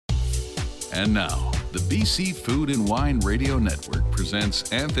And now, the BC Food and Wine Radio Network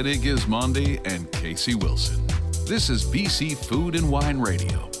presents Anthony Gismondi and Casey Wilson. This is BC Food and Wine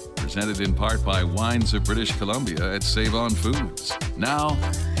Radio, presented in part by Wines of British Columbia at Save On Foods. Now,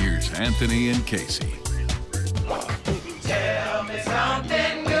 here's Anthony and Casey. Tell me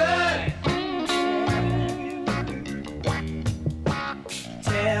something good.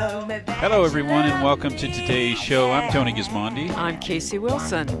 Tell me that. Hello, everyone, and welcome to today's show. I'm Tony Gismondi. I'm Casey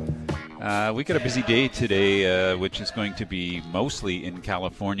Wilson. We got a busy day today, which is going to be mostly in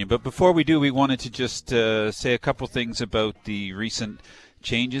California. But before we do, we wanted to just say a couple things about the recent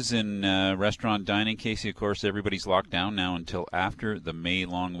changes in restaurant dining. Casey, of course, everybody's locked down now until after the May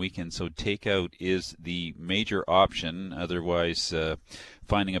long weekend, so takeout is the major option. Otherwise,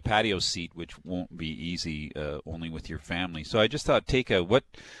 finding a patio seat, which won't be easy, only with your family. So I just thought takeout.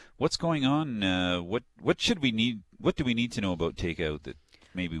 What's going on? What should we need? What do we need to know about takeout that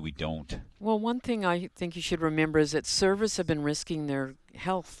maybe we don't? Well, one thing I think you should remember is that servers have been risking their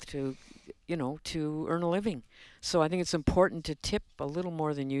health to earn a living. So I think it's important to tip a little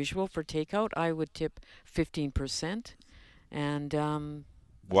more than usual for takeout. I would tip 15%. And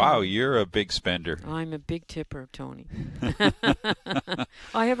wow, you're a big spender. I'm a big tipper, Tony.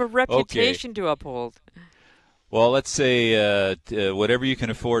 I have a reputation to uphold. Well, let's say whatever you can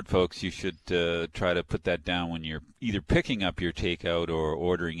afford, folks, you should try to put that down when you're either picking up your takeout or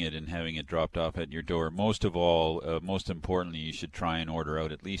ordering it and having it dropped off at your door. Most of all, most importantly, you should try and order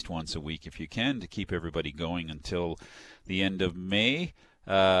out at least once a week if you can to keep everybody going until the end of May.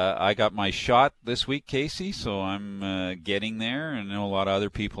 I got my shot this week, Casey, so I'm getting there, and I know a lot of other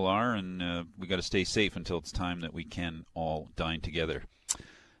people are, and we got to stay safe until it's time that we can all dine together.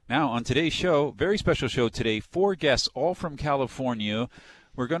 Now, on today's show, very special show today, 4 guests, all from California.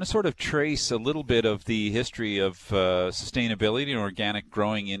 We're going to sort of trace a little bit of the history of sustainability and organic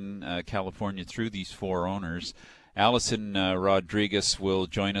growing in California through these 4 owners. Allison Rodriguez will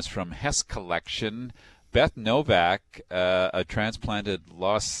join us from Hess Collection. Beth Novak, a transplanted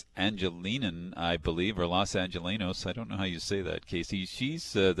Los Angelinan, I believe, or Los Angelinos. I don't know how you say that, Casey.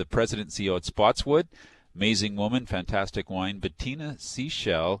 She's the president and CEO at Spotswood. Amazing woman, fantastic wine. Bettina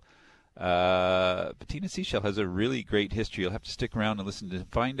Sechel. Bettina Sechel has a really great history. You'll have to stick around and listen to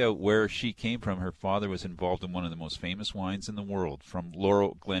find out where she came from. Her father was involved in one of the most famous wines in the world, from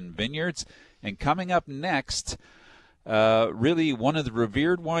Laurel Glen Vineyards. And coming up next, really one of the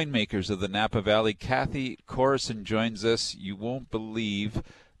revered winemakers of the Napa Valley, Kathy Corison, joins us. You won't believe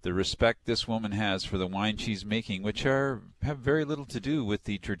the respect this woman has for the wine she's making, which have very little to do with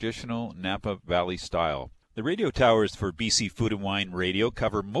the traditional Napa Valley style. The radio towers for BC Food and Wine Radio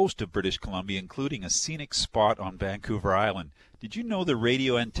cover most of British Columbia, including a scenic spot on Vancouver Island. Did you know the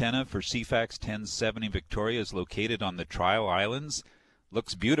radio antenna for CFAX 1070 Victoria is located on the Trial Islands?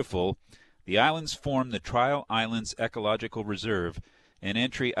 Looks beautiful. The islands form the Trial Islands Ecological Reserve, and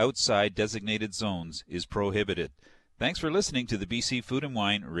entry outside designated zones is prohibited. Thanks for listening to the BC Food and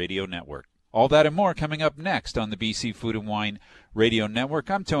Wine Radio Network. All that and more coming up next on the BC Food and Wine Radio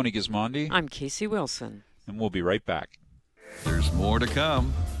Network. I'm Tony Gismondi. I'm Casey Wilson. And we'll be right back. There's more to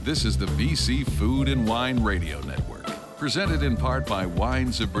come. This is the BC Food and Wine Radio Network, presented in part by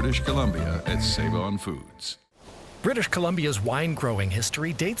Wines of British Columbia at Save On Foods. British Columbia's wine growing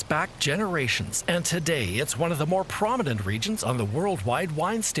history dates back generations, and today it's one of the more prominent regions on the worldwide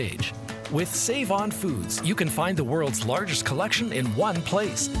wine stage. With Save On Foods, you can find the world's largest collection in one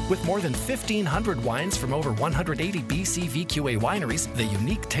place. With more than 1,500 wines from over 180 BC VQA wineries, the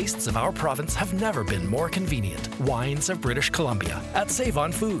unique tastes of our province have never been more convenient. Wines of British Columbia at Save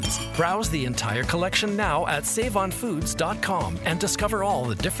On Foods. Browse the entire collection now at saveonfoods.com and discover all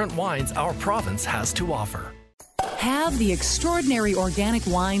the different wines our province has to offer. Have the extraordinary organic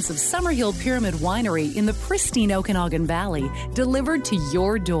wines of Summerhill Pyramid Winery in the pristine Okanagan Valley delivered to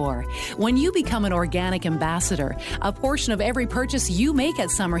your door. When you become an organic ambassador, a portion of every purchase you make at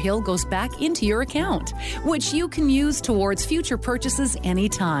Summerhill goes back into your account, which you can use towards future purchases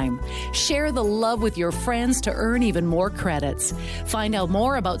anytime. Share the love with your friends to earn even more credits. Find out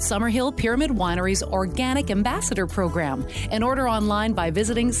more about Summerhill Pyramid Winery's Organic Ambassador Program and order online by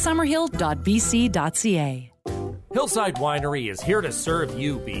visiting summerhill.bc.ca. Hillside Winery is here to serve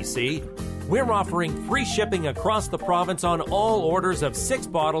you, BC. We're offering free shipping across the province on all orders of 6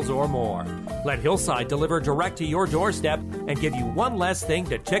 bottles or more. Let Hillside deliver direct to your doorstep and give you one less thing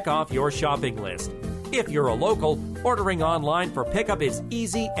to tick off your shopping list. If you're a local, ordering online for pickup is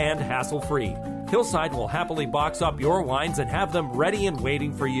easy and hassle-free. Hillside will happily box up your wines and have them ready and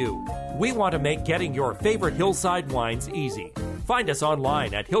waiting for you. We want to make getting your favorite Hillside wines easy. Find us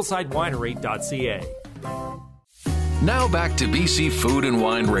online at hillsidewinery.ca. Now back to BC Food and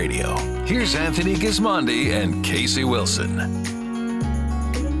Wine Radio. Here's Anthony Gismondi and Casey Wilson.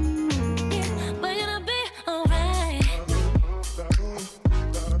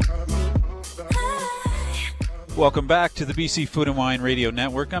 Welcome back to the BC Food and Wine Radio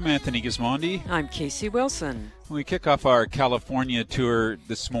Network. I'm Anthony Gismondi. I'm Casey Wilson. We kick off our California tour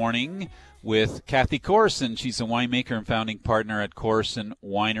this morning with Kathy Corson. She's a winemaker and founding partner at Corson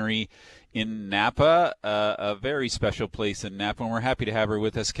Winery in Napa, a very special place in Napa, and we're happy to have her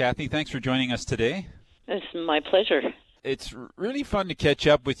with us. Kathy, thanks for joining us today. It's my pleasure. It's really fun to catch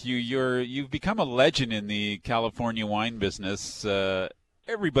up with you. You've become a legend in the California wine business.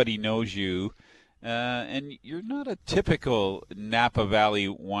 Everybody knows you. And you're not a typical Napa Valley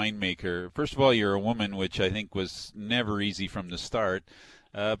winemaker. First of all, you're a woman, which I think was never easy from the start.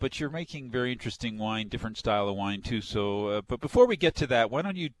 But you're making very interesting wine, different style of wine too. So, but before we get to that, why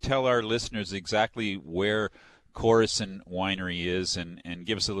don't you tell our listeners exactly where Corson Winery is and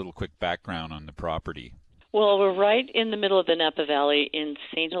give us a little quick background on the property. Well, we're right in the middle of the Napa Valley in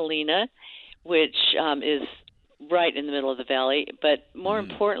St. Helena, which is right in the middle of the valley. But more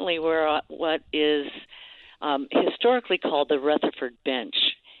importantly, we're at what is historically called the Rutherford Bench,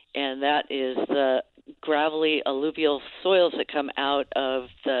 and that is the gravelly alluvial soils that come out of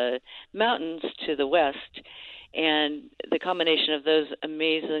the mountains to the west, and the combination of those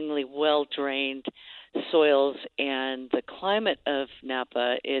amazingly well-drained soils and the climate of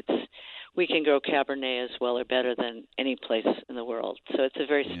Napa, we can grow Cabernet as well or better than any place in the world. So it's a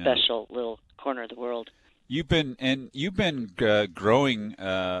very special little corner of the world. You've been growing,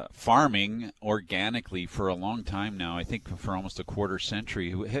 farming organically for a long time now. I think for almost a quarter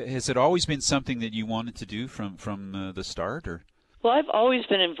century. Has it always been something that you wanted to do from the start, or? Well, I've always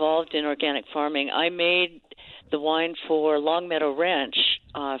been involved in organic farming. I made the wine for Longmeadow Ranch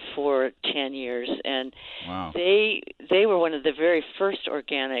for 10 years, and wow. They were one of the very first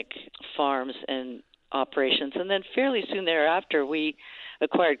organic farms and operations. And then fairly soon thereafter, we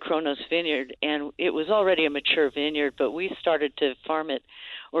acquired Kronos Vineyard, and it was already a mature vineyard, but we started to farm it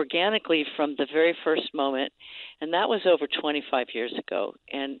organically from the very first moment, and that was over 25 years ago.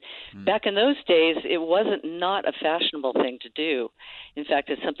 And back in those days, it wasn't not a fashionable thing to do. In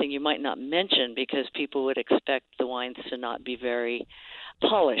fact, it's something you might not mention because people would expect the wines to not be very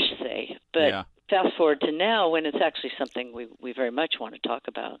polished, say. But fast forward to now when it's actually something we very much want to talk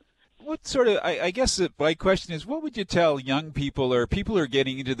about. What sort of, I guess my question is, what would you tell young people or people who are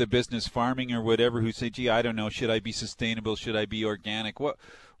getting into the business, farming or whatever, who say, gee, I don't know, should I be sustainable, should I be organic? What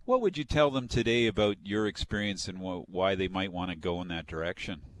would you tell them today about your experience and why they might want to go in that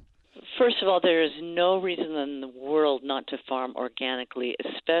direction? First of all, there is no reason in the world not to farm organically,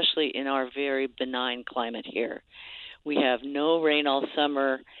 especially in our very benign climate here. We have no rain all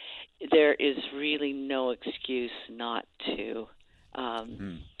summer. There is really no excuse not to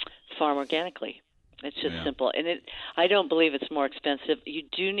farm organically. It's just simple. And I don't believe it's more expensive. You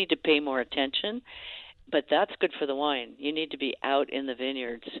do need to pay more attention, but that's good for the wine. You need to be out in the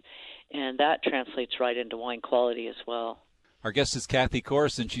vineyards, and that translates right into wine quality as well. Our guest is Kathy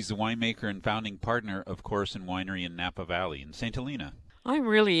Corson. She's the winemaker and founding partner of Corson Winery in Napa Valley in St. Helena. I'm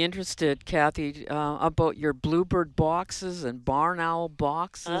really interested, Kathy, about your bluebird boxes and barn owl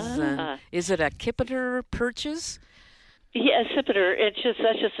boxes. And is it a Kippeter purchase? Yeah, Sippeter.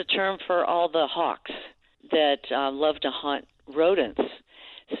 That's just a term for all the hawks that love to hunt rodents.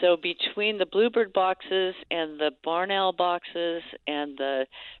 So between the bluebird boxes and the barn owl boxes and the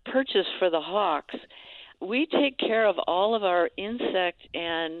perches for the hawks, we take care of all of our insect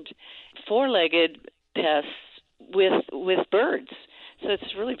and four-legged pests with birds. So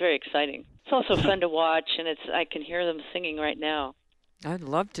it's really very exciting. It's also fun to watch, and I can hear them singing right now. I'd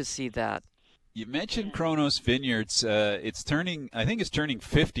love to see that. You mentioned Kronos Vineyards. I think it's turning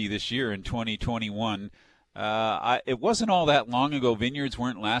 50 this year in 2021. It wasn't all that long ago. Vineyards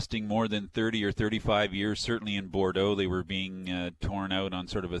weren't lasting more than 30 or 35 years. Certainly in Bordeaux, they were being torn out on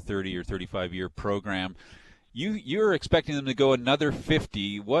sort of a 30 or 35-year program. You're expecting them to go another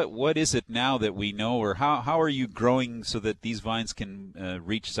 50. What is it now that we know, or how are you growing so that these vines can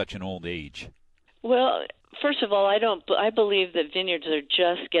reach such an old age? Well, first of all, I believe that vineyards are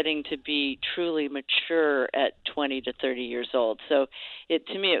just getting to be truly mature at 20 to 30 years old. So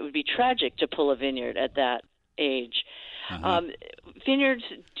to me, it would be tragic to pull a vineyard at that age. Vineyards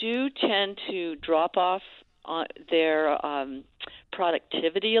do tend to drop off on their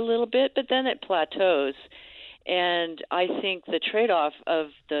productivity a little bit, but then it plateaus. And I think the trade-off of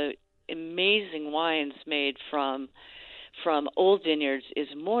the amazing wines made from old vineyards is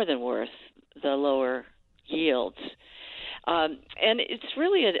more than worth the lower yields. And it's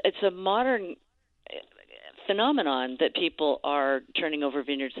really it's a modern phenomenon that people are turning over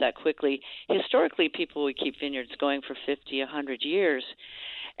vineyards that quickly. Historically, people would keep vineyards going for 50, 100 years.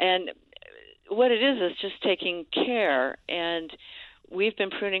 And what it is just taking care. And we've been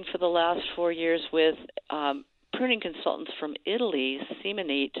pruning for the last 4 years with pruning consultants from Italy,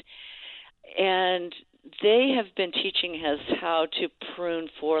 Simonite, and they have been teaching us how to prune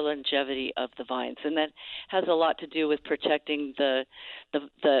for longevity of the vines, and that has a lot to do with protecting the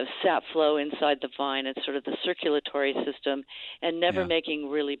sap flow inside the vine and sort of the circulatory system, and never making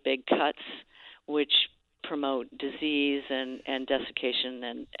really big cuts, which promote disease and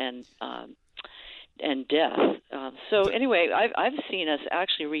desiccation and death. So anyway, I've seen us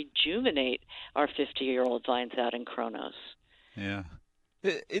actually rejuvenate our 50-year-old vines out in Kronos. Yeah.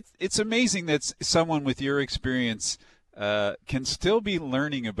 It's amazing that someone with your experience can still be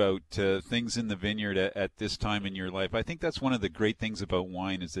learning about things in the vineyard at this time in your life. I think that's one of the great things about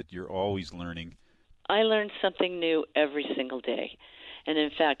wine is that you're always learning. I learn something new every single day. And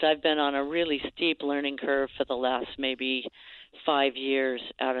in fact, I've been on a really steep learning curve for the last maybe 5 years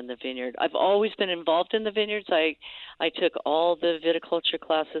out in the vineyard. I've always been involved in the vineyards. I took all the viticulture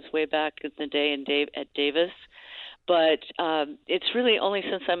classes way back in the day at Davis. But it's really only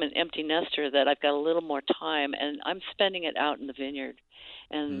since I'm an empty nester that I've got a little more time, and I'm spending it out in the vineyard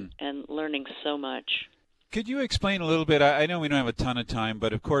and learning so much. Could you explain a little bit? I know we don't have a ton of time,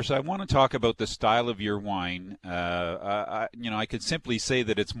 but of course I want to talk about the style of your wine. I could simply say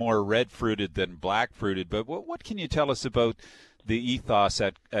that it's more red-fruited than black-fruited, but what can you tell us about the ethos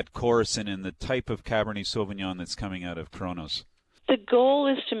at Corison and the type of Cabernet Sauvignon that's coming out of Kronos? The goal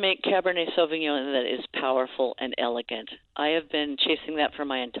is to make Cabernet Sauvignon that is powerful and elegant. I have been chasing that for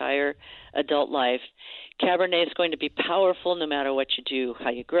my entire adult life. Cabernet is going to be powerful no matter what you do, how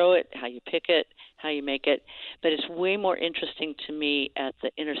you grow it, how you pick it, how you make it. But it's way more interesting to me at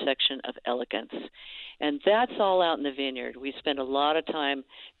the intersection of elegance. And that's all out in the vineyard. We spend a lot of time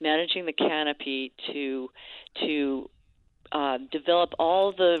managing the canopy to develop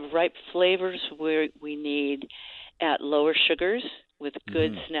all the ripe flavors we need at lower sugars with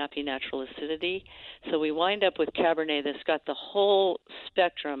good, snappy, natural acidity. So we wind up with Cabernet that's got the whole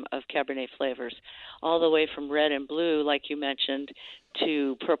spectrum of Cabernet flavors, all the way from red and blue, like you mentioned,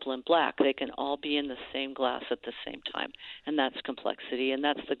 to purple and black. They can all be in the same glass at the same time, and that's complexity, and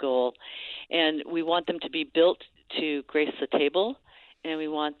that's the goal. And we want them to be built to grace the table, and we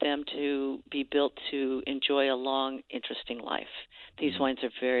want them to be built to enjoy a long, interesting life. These wines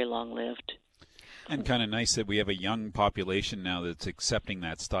are very long-lived. And kind of nice that we have a young population now that's accepting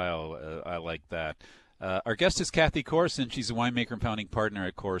that style. I like that. Our guest is Kathy Corison. She's a winemaker and founding partner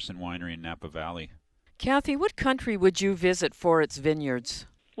at Corison Winery in Napa Valley. Kathy, what country would you visit for its vineyards?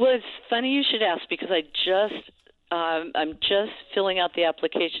 Well, it's funny you should ask because I'm just filling out the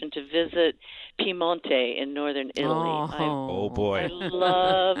application to visit Piemonte in northern Italy. Oh boy! I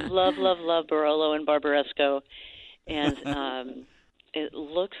love Barolo and Barbaresco, and it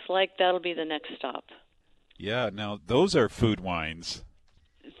looks like that'll be the next stop. Yeah, now those are food wines.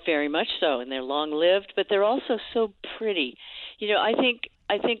 Very much so, and they're long-lived, but they're also so pretty. You know, I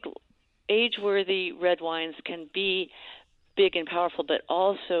think age-worthy red wines can be big and powerful, but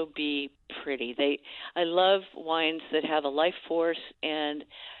also be pretty. I love wines that have a life force and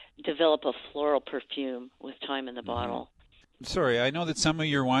develop a floral perfume with time in the bottle. Sorry, I know that some of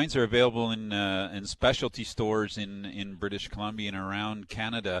your wines are available in specialty stores in British Columbia and around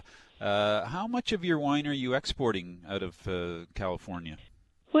Canada. How much of your wine are you exporting out of California?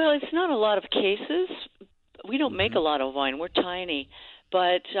 Well, it's not a lot of cases. We don't make a lot of wine. We're tiny.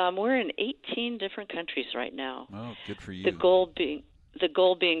 But we're in 18 different countries right now. Oh, good for you. The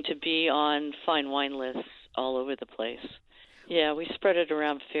goal being to be on fine wine lists all over the place. Yeah, we spread it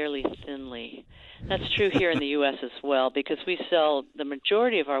around fairly thinly. That's true here in the U.S. as well, because we sell the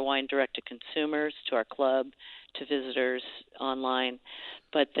majority of our wine direct to consumers, to our club, to visitors online.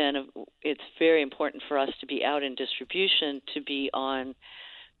 But then it's very important for us to be out in distribution, to be on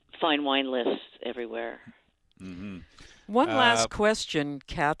fine wine lists everywhere. Mm-hmm. One last question,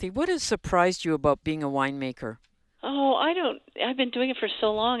 Kathy. What has surprised you about being a winemaker? Oh, I've been doing it for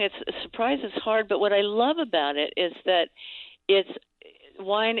so long. Surprise is hard, but what I love about it is that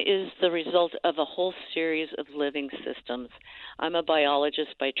wine is the result of a whole series of living systems. I'm a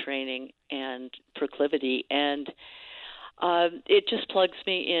biologist by training and proclivity, and it just plugs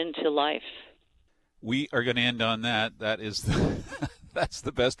me into life. We are going to end on that. That's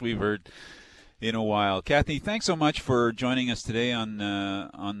the best we've heard in a while. Kathy, thanks so much for joining us today on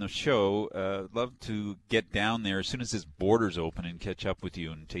the show. Love to get down there as soon as this border's open and catch up with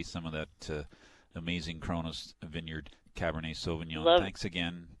you and taste some of that amazing Kronos Vineyard Cabernet Sauvignon. Thanks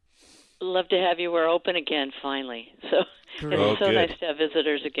again. love to have you. We're open again, finally. So it's so nice to have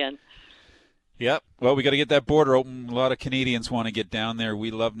visitors again. Yep. Well, we got to get that border open. A lot of Canadians want to get down there.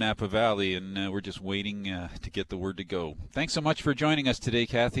 We love Napa Valley, and we're just waiting to get the word to go. Thanks so much for joining us today,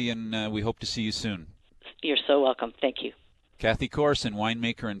 Kathy, and we hope to see you soon. You're so welcome. Thank you. Kathy Corson,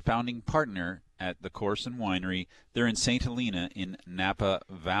 winemaker and founding partner at the Corson Winery. They're in St. Helena in Napa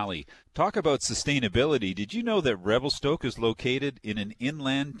Valley. Talk about sustainability. Did you know that Revelstoke is located in an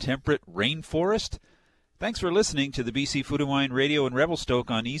inland temperate rainforest? Thanks for listening to the BC Food and Wine Radio in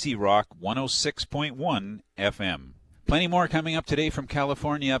Revelstoke on Easy Rock 106.1 FM. Plenty more coming up today from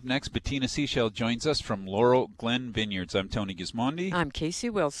California. Up next, Bettina Sechel joins us from Laurel Glen Vineyards. I'm Tony Gismondi. I'm Casey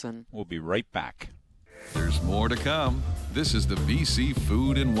Wilson. We'll be right back. There's more to come. This is the BC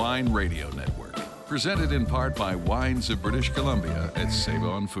Food and Wine Radio Network, presented in part by Wines of British Columbia at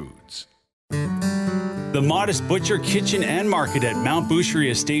Save-On Foods. The Modest Butcher Kitchen and Market at Mount Boucherie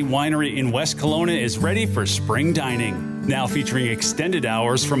Estate Winery in West Kelowna is ready for spring dining. Now featuring extended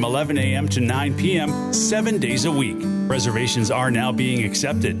hours from 11 a.m. to 9 p.m., 7 days a week. Reservations are now being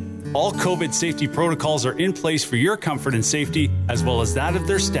accepted. All COVID safety protocols are in place for your comfort and safety, as well as that of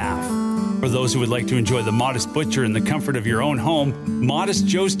their staff. For those who would like to enjoy the Modest Butcher in the comfort of your own home, Modest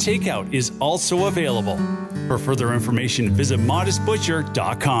Joe's Takeout is also available. For further information, visit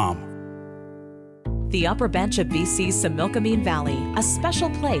modestbutcher.com. The Upper Bench of BC's Similkameen Valley, a special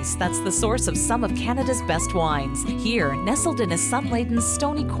place that's the source of some of Canada's best wines. Here, nestled in a sun-laden,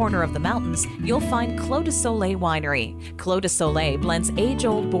 stony corner of the mountains, you'll find Clos de Soleil Winery. Clos de Soleil blends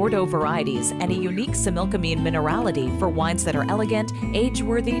age-old Bordeaux varieties and a unique Similkameen minerality for wines that are elegant,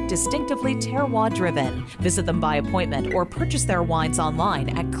 age-worthy, distinctively terroir-driven. Visit them by appointment or purchase their wines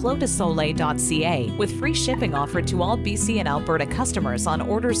online at closdesoleil.ca, with free shipping offered to all BC and Alberta customers on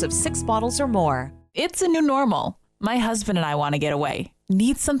orders of 6 bottles or more. It's a new normal. My husband and I want to get away.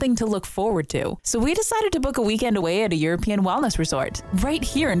 Need something to look forward to. So we decided to book a weekend away at a European wellness resort right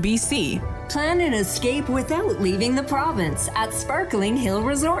here in BC. Plan an escape without leaving the province at Sparkling Hill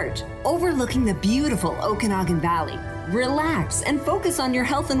Resort, overlooking the beautiful Okanagan Valley. Relax and focus on your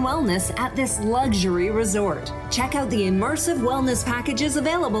health and wellness at this luxury resort. Check out the immersive wellness packages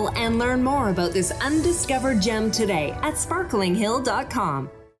available and learn more about this undiscovered gem today at sparklinghill.com.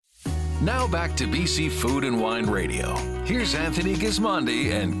 Now back to BC Food and Wine Radio. Here's Anthony Gismondi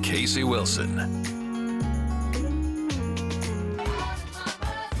and Casey Wilson.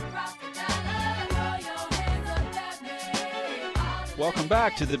 Welcome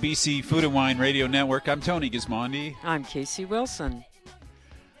back to the BC Food and Wine Radio Network. I'm Tony Gismondi. I'm Casey Wilson.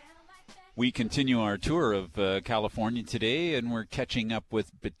 We continue our tour of California today, and we're catching up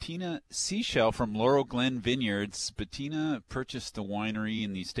with Bettina Sechel from Laurel Glen Vineyards. Bettina purchased the winery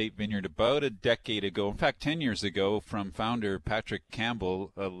in the estate vineyard about a decade ago, in fact 10 years ago, from founder Patrick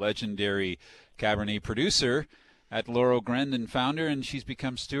Campbell, a legendary Cabernet producer at Laurel Glen and founder, and she's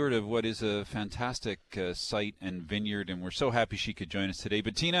become steward of what is a fantastic site and vineyard, and we're so happy she could join us today.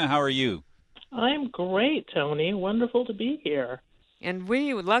 Bettina, how are you? I'm great, Tony. Wonderful to be here. And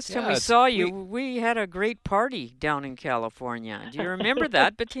last time we saw you, we had a great party down in California. Do you remember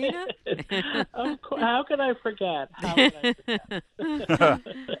that, Bettina? How could I forget?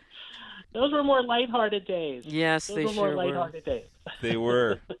 Those were more lighthearted days. Yes, they sure were. More lighthearted days. They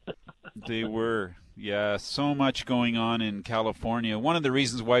were. They were. Yeah, so much going on in California. One of the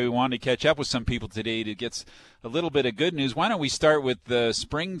reasons why we wanted to catch up with some people today to get a little bit of good news. Why don't we start with the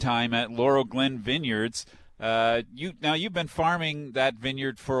springtime at Laurel Glen Vineyards? You've been farming that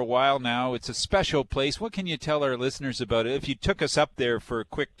vineyard for a while now. It's a special place. What can you tell our listeners about it? If you took us up there for a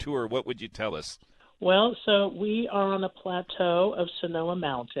quick tour, what would you tell us? Well, so we are on a plateau of Sonoma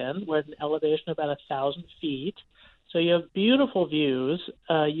Mountain. We're at an elevation of about 1,000 feet. So you have beautiful views.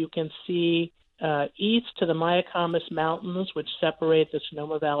 You can see east to the Mayacamas Mountains, which separate the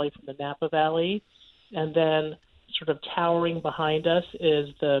Sonoma Valley from the Napa Valley. And then sort of towering behind us is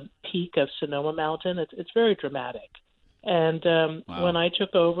the peak of Sonoma Mountain. It's very dramatic. And when I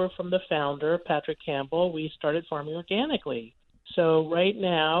took over from the founder, Patrick Campbell, we started farming organically. So right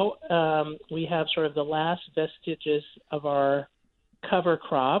now we have sort of the last vestiges of our cover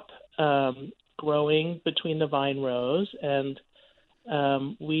crop growing between the vine rows, and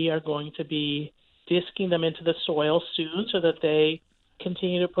we are going to be disking them into the soil soon so that they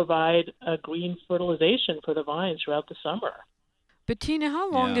continue to provide a green fertilization for the vines throughout the summer. Bettina, how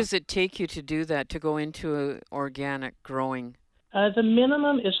long does it take you to do that, to go into organic growing? The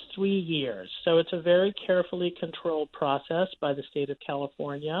minimum is 3 years. So it's a very carefully controlled process by the state of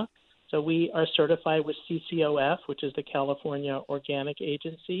California. So we are certified with CCOF, which is the California Organic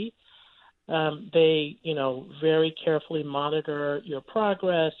Agency. They, very carefully monitor your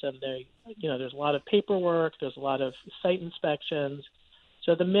progress, and there's a lot of paperwork, there's a lot of site inspections.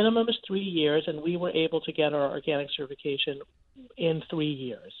 So the minimum is 3 years, and we were able to get our organic certification in 3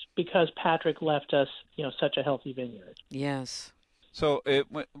 years because Patrick left us, such a healthy vineyard. Yes. So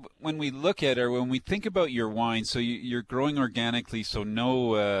when we look at, or when we think about your wine, so you're growing organically, so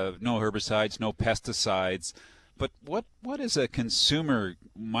no herbicides, no pesticides. But what as a consumer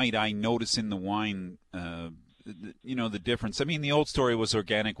might I notice in the wine, the difference? I mean, the old story was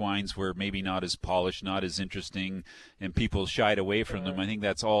organic wines were maybe not as polished, not as interesting, and people shied away from them. I think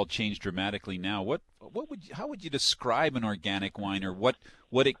that's all changed dramatically now. How would you describe an organic wine, or what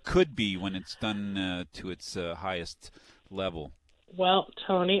it could be when it's done to its highest level? Well,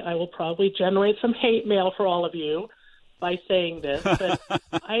 Tony, I will probably generate some hate mail for all of you by saying this, but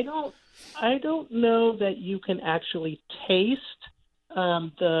I don't know that you can actually taste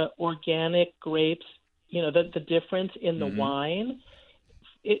the organic grapes, the difference in the wine.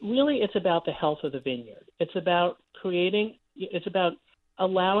 It's about the health of the vineyard. It's about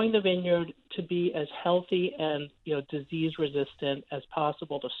allowing the vineyard to be as healthy and, disease resistant as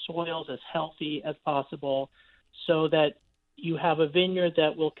possible, the soils as healthy as possible, so that you have a vineyard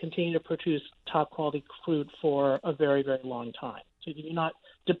that will continue to produce top quality fruit for a very, very long time. So you're not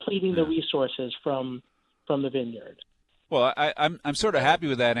depleting the resources from the vineyard. Well, I'm sort of happy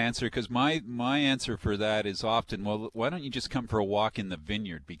with that answer, because my answer for that is often, well, why don't you just come for a walk in the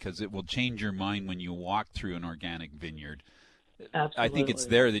vineyard, because it will change your mind when you walk through an organic vineyard. Absolutely. I think it's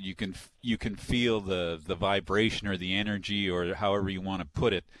there that you can feel the vibration or the energy, or however you want to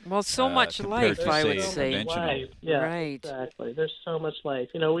put it. Well, so much life, I would say. Life. Yeah, right. Exactly. There's so much life.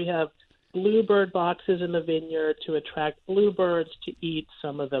 We have bluebird boxes in the vineyard to attract bluebirds to eat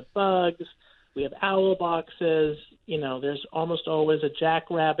some of the bugs. We have owl boxes. There's almost always a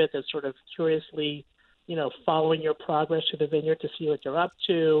jackrabbit that's sort of curiously, following your progress to the vineyard to see what you're up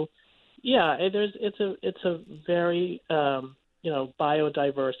to. Yeah, it's a very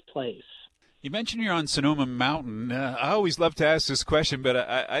biodiverse place. You mentioned you're on Sonoma Mountain. I always love to ask this question, but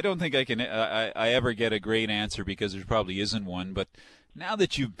I don't think I ever get a great answer, because there probably isn't one. But now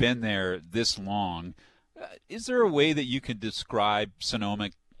that you've been there this long, is there a way that you could describe Sonoma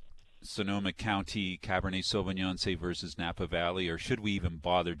County Cabernet Sauvignon, say, versus Napa Valley, or should we even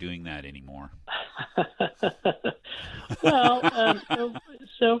bother doing that anymore? Well,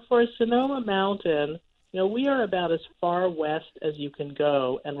 so for Sonoma Mountain, we are about as far west as you can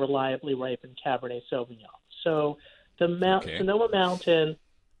go and reliably ripen Cabernet Sauvignon. So Sonoma Mountain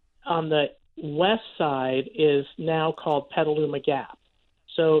on the west side is now called Petaluma Gap.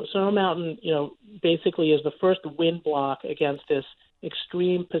 So Sonoma Mountain, basically is the first wind block against this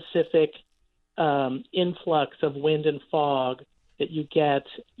extreme Pacific influx of wind and fog that you get,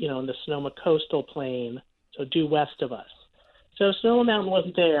 in the Sonoma coastal plain, so due west of us. So if Sonoma Mountain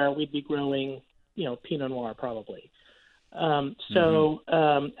wasn't there, we'd be growing, Pinot Noir probably. As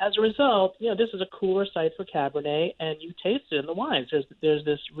a result, this is a cooler site for Cabernet, and you taste it in the wines. There's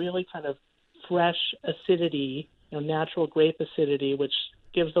this really kind of fresh acidity, natural grape acidity, which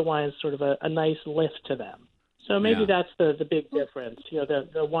gives the wines sort of a nice lift to them. So maybe that's the big difference.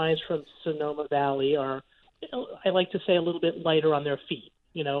 The wines from Sonoma Valley are, I like to say, a little bit lighter on their feet,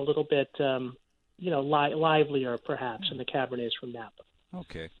 a little bit, livelier perhaps than the Cabernets from Napa.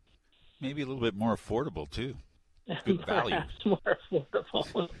 Okay. Maybe a little bit more affordable, too. Good value. Perhaps more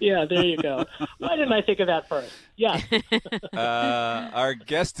affordable. Yeah, there you go. Why didn't I think of that first? Yeah. Our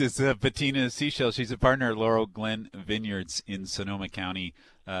guest is Bettina Sechel. She's a partner at Laurel Glen Vineyards in Sonoma County,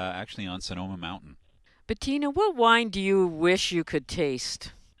 actually on Sonoma Mountain. Bettina, what wine do you wish you could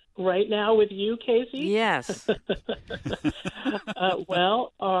taste? Right now with you, Casey? Yes.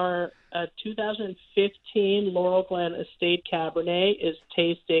 Well, our 2015 Laurel Glen Estate Cabernet is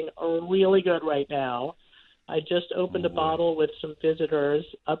tasting really good right now. I just opened a bottle with some visitors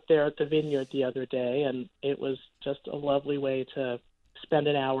up there at the vineyard the other day, and it was just a lovely way to spend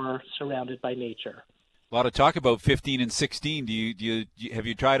an hour surrounded by nature. A lot of talk about 15 and 16. Have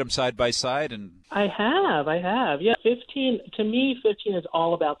you tried them side by side? And I have. Yeah, 15. To me, 15 is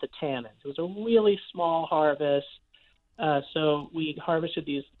all about the tannins. It was a really small harvest, so we harvested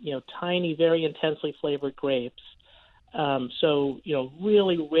these, tiny, very intensely flavored grapes. So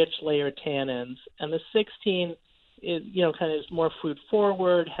really rich layered tannins, and the 16 is, kind of is more fruit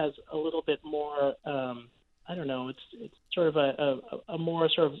forward, has a little bit more. I don't know. It's sort of a more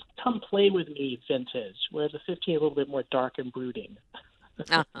sort of come play with me vintage, whereas the 15 is a little bit more dark and brooding.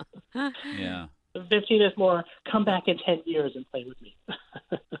 Yeah. The 15 is more come back in 10 years and play with me.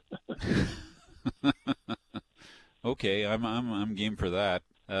 Okay, I'm game for that.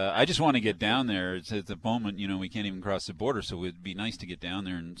 I just want to get down there. It's at the moment, we can't even cross the border, so it'd be nice to get down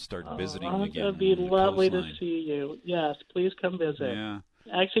there and start visiting again. It would be lovely to see you. Yes, please come visit. Yeah.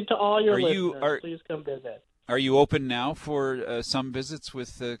 Actually, to all your listeners, please come visit. Are you open now for some visits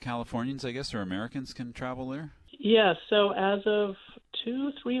with Californians, I guess, or Americans can travel there? Yes. So as of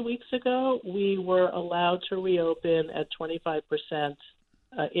 2-3 weeks ago, we were allowed to reopen at 25%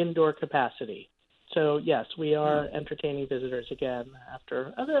 indoor capacity. So, yes, we are entertaining visitors again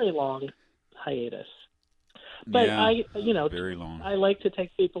after a very long hiatus. But very long. I like to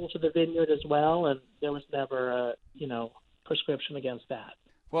take people to the vineyard as well, and there was never a, prescription against that.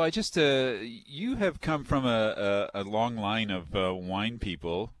 Well, I just you have come from a long line of wine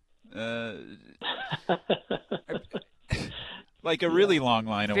people, like a really long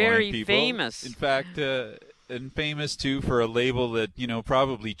line of very wine people. Very famous. In fact, and famous too for a label that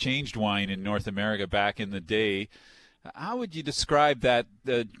probably changed wine in North America back in the day. How would you describe that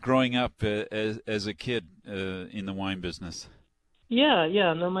growing up as a kid in the wine business?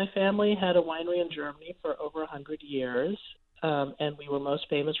 Yeah. No, my family had a winery in Germany for over 100 years. And we were most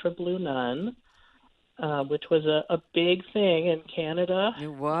famous for Blue Nun, which was a big thing in Canada.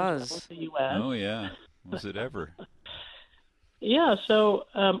 It was. As well as the U.S. Oh, yeah. Was it ever? Yeah. So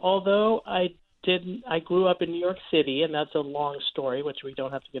although I grew up in New York City, and that's a long story, which we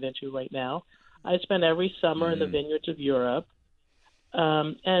don't have to get into right now. I spent every summer in the vineyards of Europe.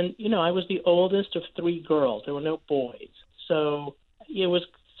 And, I was the oldest of 3 girls. There were no boys. So it was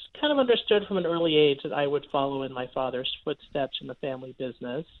kind of understood from an early age that I would follow in my father's footsteps in the family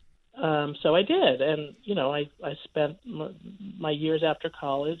business. So I did. And, I spent my years after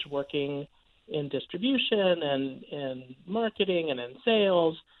college working in distribution and in marketing and in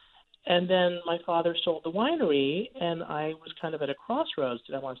sales. And then my father sold the winery, and I was kind of at a crossroads.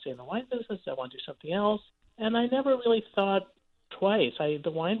 Did I want to stay in the wine business? Did I want to do something else? And I never really thought twice. The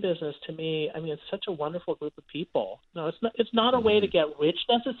wine business, to me, it's such a wonderful group of people. No, it's not a way to get rich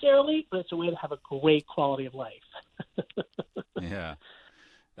necessarily, but it's a way to have a great quality of life. Yeah.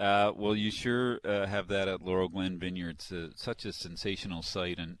 Well, you sure have that at Laurel Glen Vineyards. Such a sensational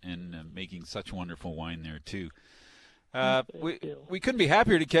site, and making such wonderful wine there too. We couldn't be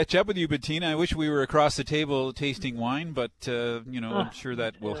happier to catch up with you, Bettina. I wish we were across the table tasting wine, but I'm sure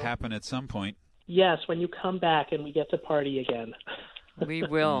that will happen at some point. Yes, when you come back and we get to party again. We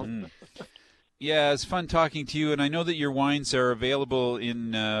will. Mm-hmm. Yeah, it's fun talking to you, and I know that your wines are available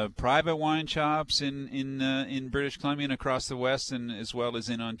in private wine shops in British Columbia and across the West, and as well as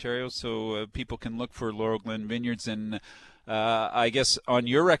in Ontario, so people can look for Laurel Glen Vineyards. And I guess on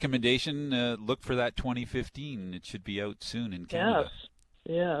your recommendation, look for that 2015. It should be out soon in Canada.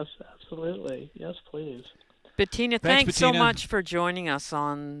 Yes, absolutely. Yes, please. Bettina, thanks so much for joining us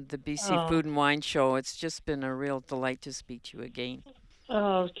on the BC Food and Wine Show. It's just been a real delight to speak to you again.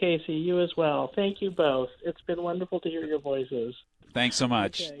 Oh, Casey, you as well. Thank you both. It's been wonderful to hear your voices. Thanks so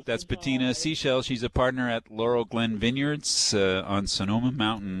much. Okay, that's Bettina Sechel. She's a partner at Laurel Glen Vineyards on Sonoma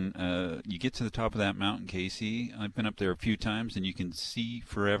Mountain. You get to the top of that mountain, Casey. I've been up there a few times, and you can see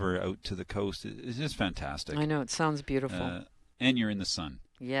forever out to the coast. It's just fantastic. I know. It sounds beautiful. And you're in the sun.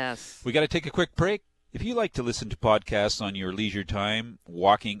 Yes. We got to take a quick break. If you like to listen to podcasts on your leisure time,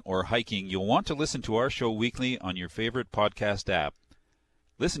 walking or hiking, you'll want to listen to our show weekly on your favorite podcast app.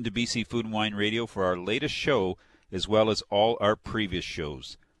 Listen to BC Food and Wine Radio for our latest show, as well as all our previous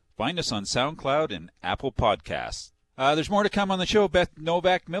shows. Find us on SoundCloud and Apple Podcasts. There's more to come on the show. Beth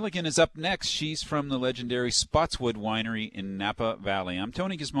Novak Milligan is up next. She's from the legendary Spotswood Winery in Napa Valley. I'm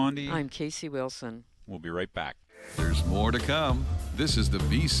Tony Gismondi. I'm Casey Wilson. We'll be right back. There's more to come. This is the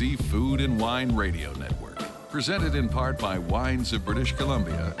BC Food and Wine Radio Network, presented in part by Wines of British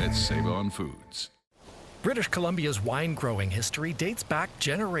Columbia at Save-On Foods. British Columbia's wine growing history dates back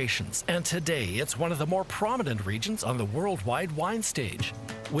generations, and today it's one of the more prominent regions on the worldwide wine stage.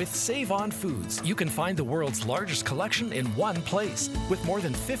 With Save-On Foods, you can find the world's largest collection in one place. With more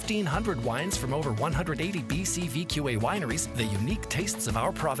than 1,500 wines from over 180 BC VQA wineries, the unique tastes of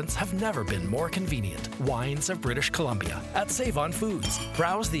our province have never been more convenient. Wines of British Columbia at Save-On Foods.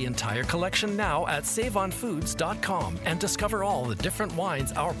 Browse the entire collection now at saveonfoods.com and discover all the different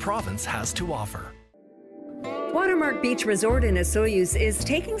wines our province has to offer. Watermark Beach Resort in Osoyoos is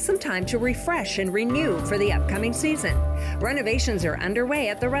taking some time to refresh and renew for the upcoming season. Renovations are underway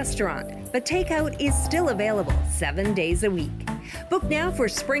at the restaurant, but takeout is still available 7 days a week. Book now for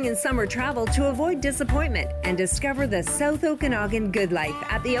spring and summer travel to avoid disappointment and discover the South Okanagan good life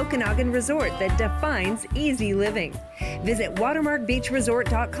at the Okanagan Resort that defines easy living. Visit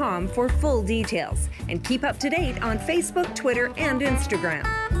watermarkbeachresort.com for full details and keep up to date on Facebook, Twitter, and Instagram.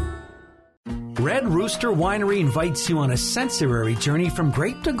 Red Rooster Winery invites you on a sensory journey from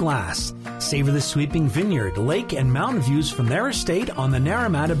grape to glass. Savor the sweeping vineyard, lake, and mountain views from their estate on the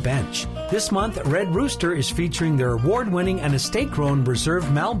Naramata Bench. This month, Red Rooster is featuring their award-winning and estate-grown Reserve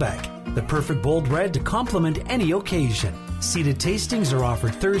Malbec, the perfect bold red to complement any occasion. Seated tastings are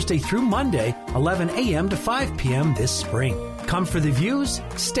offered Thursday through Monday, 11 a.m. to 5 p.m. this spring. Come for the views,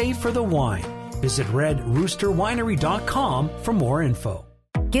 stay for the wine. Visit redroosterwinery.com for more info.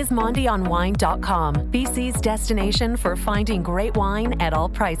 GizmondiOnWine.com, BC's destination for finding great wine at all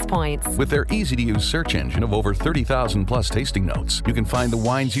price points. With their easy-to-use search engine of over 30,000 plus tasting notes, you can find the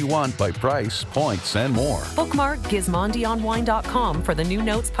wines you want by price, points, and more. Bookmark GizmondiOnWine.com for the new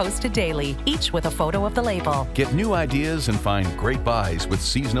notes posted daily, each with a photo of the label. Get new ideas and find great buys with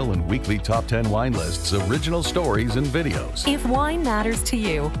seasonal and weekly top 10 wine lists, original stories, and videos. If wine matters to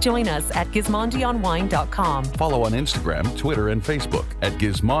you, join us at GizmondiOnWine.com. Follow on Instagram, Twitter, and Facebook at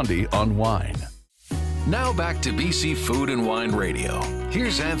Gizmondi on Wine. Now back to BC Food and Wine Radio.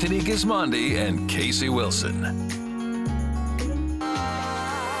 Here's Anthony Gismondi and Casey Wilson.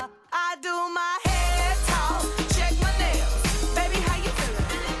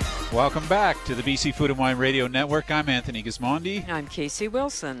 Welcome back to the BC Food and Wine Radio Network. I'm Anthony Gismondi. I'm Casey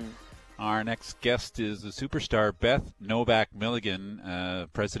Wilson. Our next guest is the superstar Beth Novak-Milligan,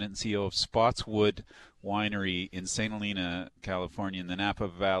 President and CEO of Spotswood Winery in St. Helena, California, in the Napa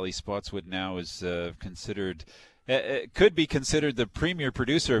Valley. Spotswood now is could be considered the premier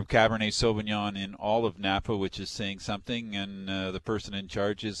producer of Cabernet Sauvignon in all of Napa, which is saying something. And the person in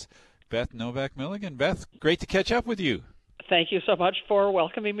charge is Beth Novak-Milligan. Beth, great to catch up with you. Thank you so much for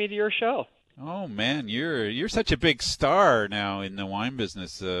welcoming me to your show. Oh man, you're such a big star now in the wine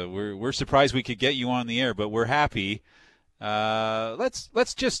business. We're surprised we could get you on the air, but we're happy.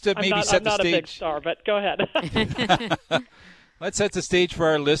 Let's just maybe set the stage. I'm not a big star, but go ahead. Let's set the stage for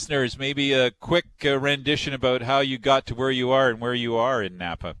our listeners. Maybe a quick rendition about how you got to where you are and where you are in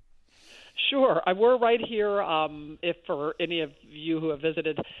Napa. Sure. We're right here, if for any of you who have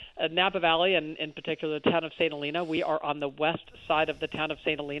visited Napa Valley, and in particular the town of St. Helena, we are on the west side of the town of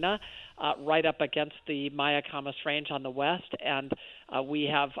St. Helena, right up against the Mayacamas Range on the west, and we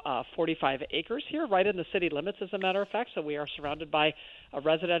have 45 acres here, right in the city limits, as a matter of fact, so we are surrounded by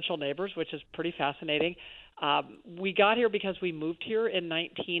residential neighbors, which is pretty fascinating. We got here because we moved here in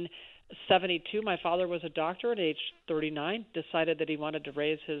 1972. My father was a doctor at age 39, decided that he wanted to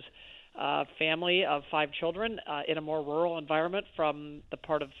raise his family of 5 children in a more rural environment from the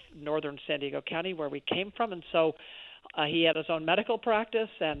part of northern San Diego County where we came from, and so he had his own medical practice,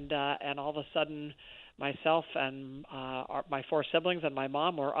 and all of a sudden myself and my 4 siblings and my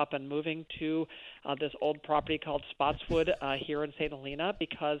mom were up and moving to this old property called Spotswood here in St. Helena,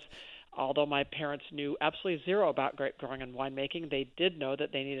 because although my parents knew absolutely zero about grape growing and winemaking, they did know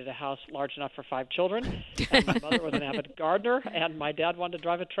that they needed a house large enough for 5 children. And my mother was an avid gardener, and my dad wanted to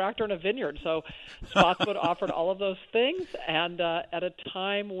drive a tractor and a vineyard. So Spotswood offered all of those things. And at a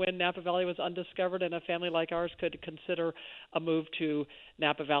time when Napa Valley was undiscovered and a family like ours could consider a move to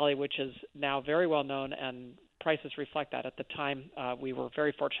Napa Valley, which is now very well known, and prices reflect that. At the time, we were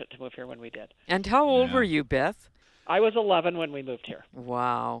very fortunate to move here when we did. And how old were you, Beth? I was 11 when we moved here.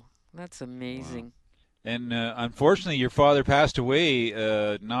 Wow. That's amazing. Wow. And unfortunately, your father passed away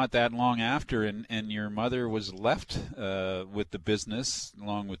not that long after, and your mother was left with the business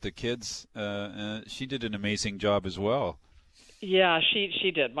along with the kids. She did an amazing job as well. Yeah,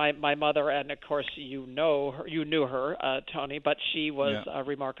 she did. My mother, and of course you knew her, Tony, but she was a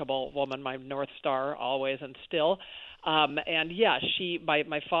remarkable woman, my North Star always and still. And yeah,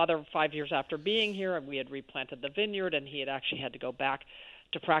 my father, 5 years after being here, we had replanted the vineyard, and he had actually had to go back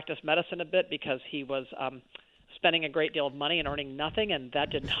to practice medicine a bit because he was spending a great deal of money and earning nothing, and that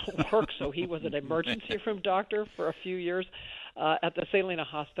did not work. So he was an emergency room doctor for a few years at the St. Helena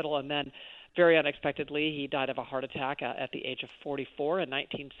Hospital, and then very unexpectedly he died of a heart attack at the age of 44 in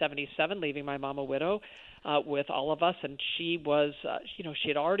 1977, leaving my mom a widow with all of us. And she was, she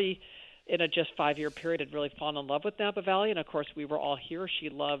had already, in a just 5-year period, had really fallen in love with Napa Valley, and of course we were all here. She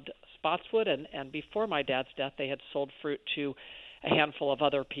loved Spotswood, and before my dad's death, they had sold fruit to a handful of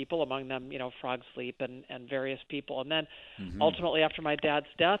other people, among them, Frog's Leap and various people. And then ultimately, after my dad's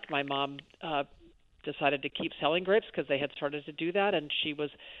death, my mom decided to keep selling grapes because they had started to do that, and she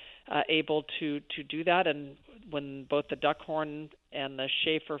was able to do that. And when both the Duckhorn and the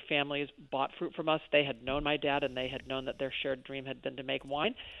Schaefer families bought fruit from us, they had known my dad, and they had known that their shared dream had been to make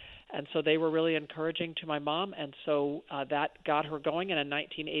wine. And so they were really encouraging to my mom, and so that got her going. And in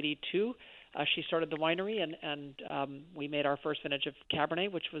 1982, she started the winery, and we made our first vintage of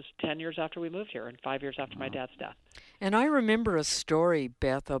Cabernet, which was 10 years after we moved here and 5 years after my dad's death. And I remember a story,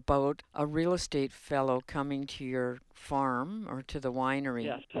 Beth, about a real estate fellow coming to your farm or to the winery.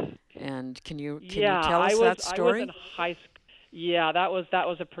 Yes. And can you tell us that story? I was in high school. Yeah, that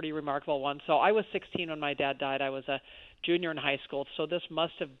was a pretty remarkable one. So I was 16 when my dad died. I was a junior in high school. So this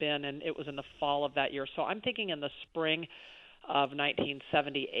must have been, and it was in the fall of that year. So I'm thinking in the spring of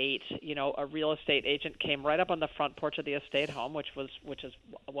 1978, a real estate agent came right up on the front porch of the estate home, which is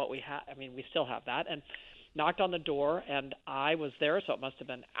what we have. I mean, we still have that, and knocked on the door, and I was there. So it must have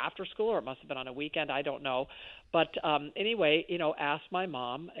been after school, or it must have been on a weekend. I don't know. But anyway, asked my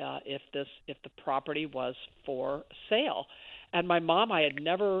mom if the property was for sale. And my mom, I had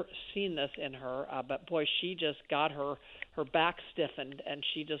never seen this in her, but boy, she just got her back stiffened, and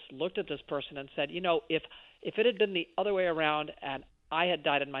she just looked at this person and said, if it had been the other way around and I had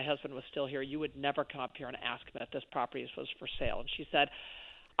died and my husband was still here, you would never come up here and ask me if this property was for sale. And she said,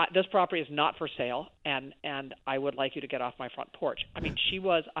 this property is not for sale, and I would like you to get off my front porch. I mean,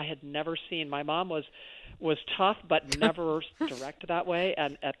 I had never seen, my mom was tough, but never direct that way.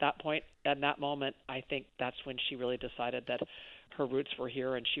 And at that point, at that moment, I think that's when she really decided that her roots were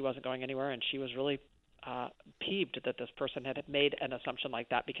here and she wasn't going anywhere. And she was really peeved that this person had made an assumption like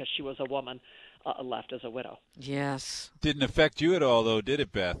that because she was a woman left as a widow. Yes. Didn't affect you at all, though, did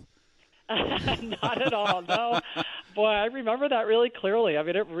it, Beth? Not at all, no. Boy, I remember that really clearly. I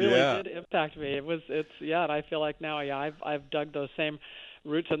mean, it really did impact me. And I feel like now, I've dug those same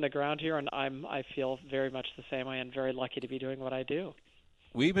roots in the ground here, and I feel very much the same. I am very lucky to be doing what I do.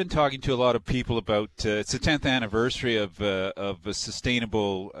 We've been talking to a lot of people about it's the 10th anniversary of a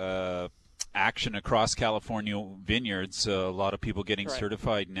sustainable action across California vineyards. A lot of people getting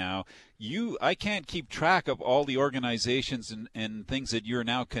certified now. I can't keep track of all the organizations and things that you're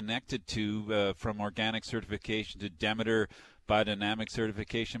now connected to, from organic certification to Demeter biodynamic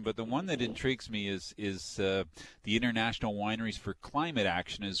certification, but the one that intrigues me is the International Wineries for Climate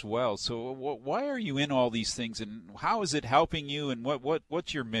Action as well. So why are you in all these things, and how is it helping you, and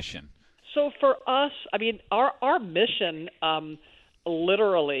what's your mission? So for us, I mean, our mission,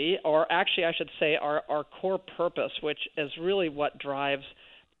 literally, or actually I should say our core purpose, which is really what drives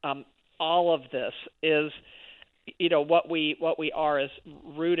all of this, is what we are is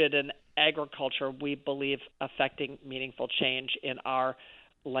rooted in agriculture, we believe, affecting meaningful change in our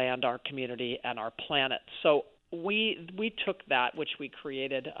land, our community, and our planet. So we took that, which we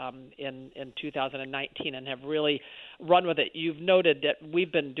created in 2019, and have really run with it. You've noted that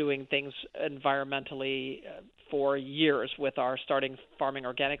we've been doing things environmentally for years, with our starting farming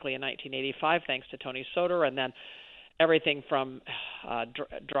organically in 1985, thanks to Tony Soter, and then everything from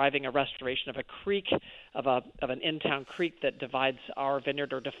driving a restoration of a creek, of an in-town creek that divides our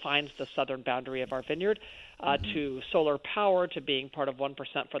vineyard or defines the southern boundary of our vineyard, to solar power, to being part of 1%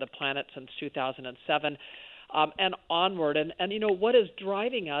 for the Planet since 2007, and onward. And what is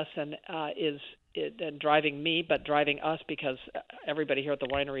driving us and driving me, but driving us, because everybody here at the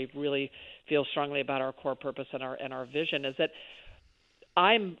winery really feels strongly about our core purpose and our vision, is that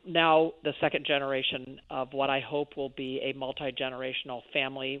I'm now the second generation of what I hope will be a multi-generational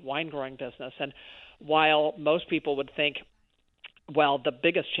family wine growing business. And while most people would think, well, the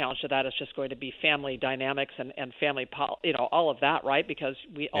biggest challenge to that is just going to be family dynamics and family, all of that, right? Because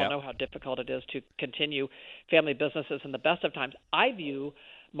we all know how difficult it is to continue family businesses in the best of times. I view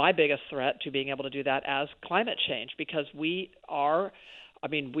my biggest threat to being able to do that as climate change, because we are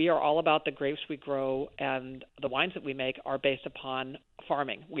all about the grapes we grow, and the wines that we make are based upon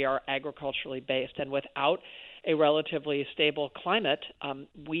farming. We are agriculturally based, and without a relatively stable climate,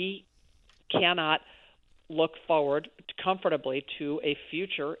 we cannot look forward comfortably to a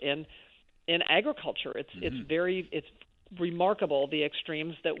future in agriculture. It's remarkable the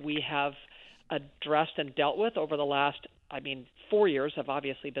extremes that we have addressed and dealt with over the last 4 years have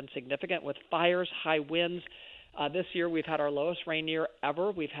obviously been significant, with fires, high winds. This year we've had our lowest rain year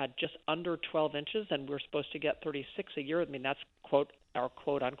ever. We've had just under 12 inches, and we're supposed to get 36 a year. I mean, that's our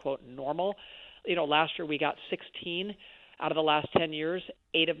quote-unquote normal. Last year we got 16 out of the last 10 years.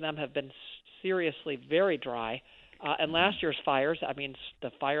 8 of them have been seriously very dry. And last year's fires,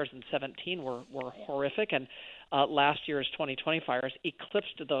 the fires in 17 were horrific, and last year's 2020 fires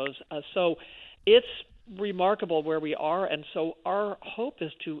eclipsed those. So it's remarkable where we are, and so our hope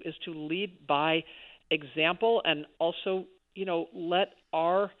is to lead by example, and also, let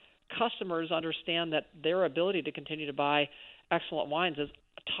our customers understand that their ability to continue to buy excellent wines is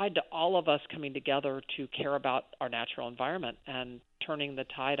tied to all of us coming together to care about our natural environment and turning the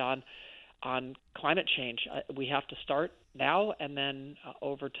tide on climate change. We have to start now, and then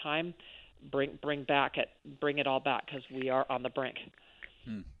over time, bring it all back, because we are on the brink.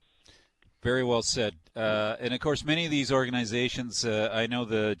 Very well said. And of course, many of these organizations, I know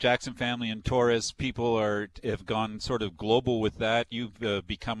the Jackson Family and Torres people have gone sort of global with that. You've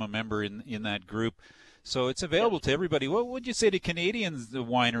become a member in that group. So it's available to everybody. What would you say to Canadians, the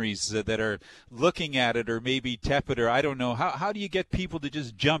wineries that are looking at it, or maybe tepid, or I don't know? How do you get people to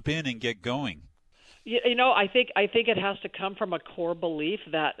just jump in and get going? I think it has to come from a core belief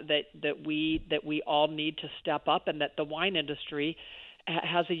that we all need to step up, and that the wine industry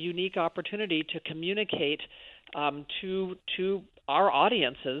has a unique opportunity to communicate to our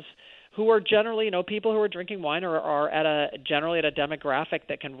audiences, who are generally, people who are drinking wine are generally at a demographic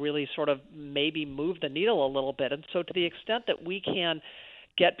that can really sort of maybe move the needle a little bit. And so to the extent that we can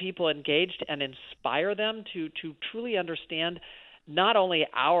get people engaged and inspire them to truly understand not only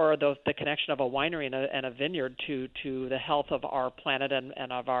the connection of a winery and a vineyard to the health of our planet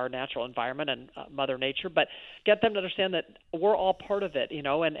and of our natural environment and Mother Nature, but get them to understand that we're all part of it,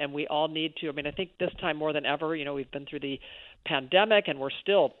 and we all need to. I think this time more than ever, we've been through the pandemic and we're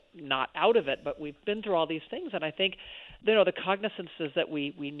still not out of it, but we've been through all these things. And I think, the cognizance is that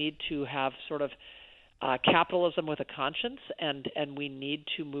we need to have sort of capitalism with a conscience, and we need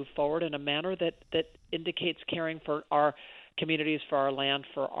to move forward in a manner that indicates caring for our communities, for our land,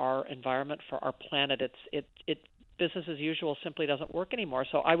 for our environment, for our planet. Business as usual simply doesn't work anymore.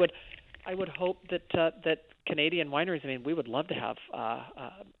 So I would hope that Canadian wineries, we would love to have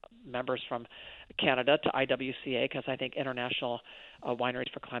members from Canada to IWCA, because I think International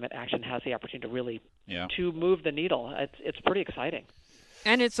Wineries for Climate Action has the opportunity to really to move the needle. It's pretty exciting.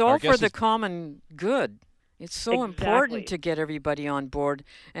 And it's all for the common good. It's so important to get everybody on board.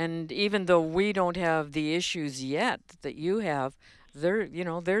 And even though we don't have the issues yet that you have, they're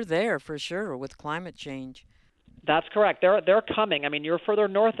there for sure with climate change. That's correct. They're coming. You're further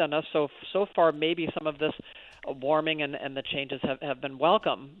north than us, so far maybe some of this warming and the changes have been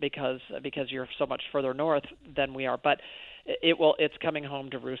welcome because you're so much further north than we are. But it's coming home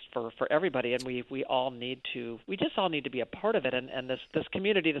to roost for everybody, and we just all need to be a part of it. And this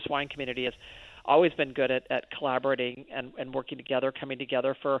community, this wine community, has always been good at collaborating and working together, coming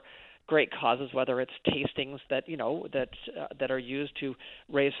together for great causes, whether it's tastings that are used to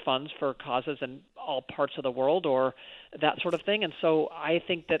raise funds for causes in all parts of the world, or that sort of thing. And so I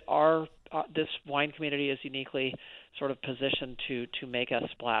think that this wine community is uniquely sort of positioned to make a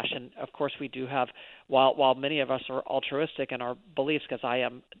splash. And of course we do have, while many of us are altruistic in our beliefs, because I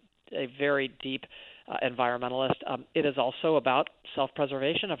am a very deep environmentalist, it is also about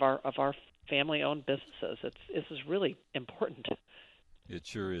self-preservation of our family-owned businesses. This is really important. It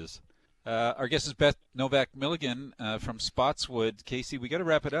sure is. Our guest is Beth Novak-Milligan from Spotswood. Casey, we got to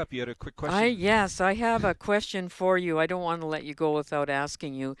wrap it up. You had a quick question? Yes, I have a question for you. I don't want to let you go without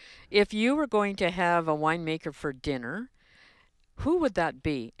asking you. If you were going to have a winemaker for dinner, who would that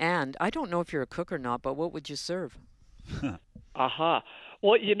be? And I don't know if you're a cook or not, but what would you serve? Aha.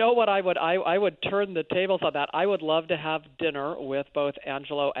 Well, you know what I would turn the tables on that. I would love to have dinner with both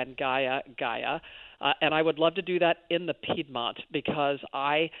Angelo and Gaia, and I would love to do that in the Piedmont, because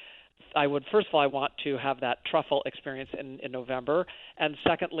I would, first of all, I want to have that truffle experience in November. And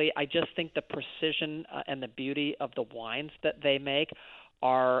secondly, I just think the precision and the beauty of the wines that they make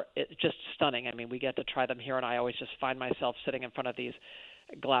are just stunning. We get to try them here, and I always just find myself sitting in front of these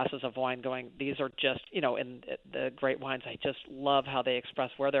glasses of wine going, these are just, in the great wines, I just love how they express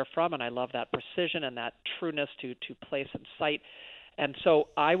where they're from, and I love that precision and that trueness to place and site. And so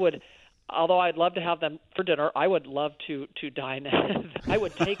although I'd love to have them for dinner, I would love to dine. I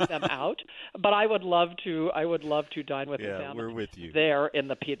would take them out, but I would love to dine with them. We're with you there in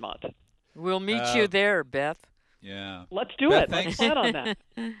the Piedmont. We'll meet you there, Beth. Yeah. Let's do it. Let's plan on that.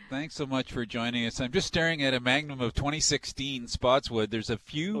 Thanks so much for joining us. I'm just staring at a Magnum of 2016 Spotswood. There's a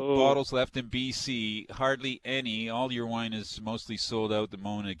few bottles left in BC, hardly any. All your wine is mostly sold out the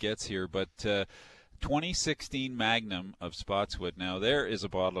moment it gets here, but 2016 Magnum of Spotswood. Now, there is a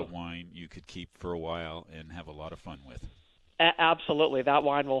bottle of wine you could keep for a while and have a lot of fun with. Absolutely. That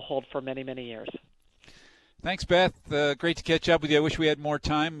wine will hold for many, many years. Thanks, Beth. Great to catch up with you. I wish we had more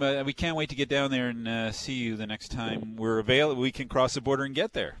time. We can't wait to get down there and see you the next time we're available. We can cross the border and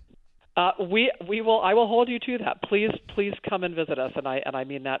get there. We will. I will hold you to that. Please come and visit us, and I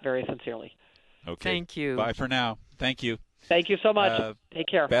mean that very sincerely. Okay. Thank you. Bye for now. Thank you. Thank you so much. Take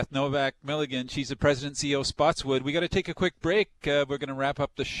care. Beth Novak-Milligan. She's the president and CEO of Spotswood. We got to take a quick break. We're going to wrap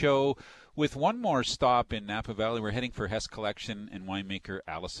up the show with one more stop in Napa Valley. We're heading for Hess Collection and winemaker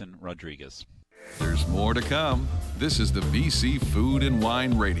Allison Rodriguez. There's more to come. This is the BC Food and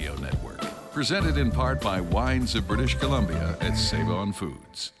Wine Radio Network, presented in part by Wines of British Columbia at Save On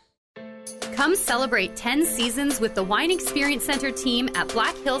Foods. Come celebrate 10 seasons with the Wine Experience Center team at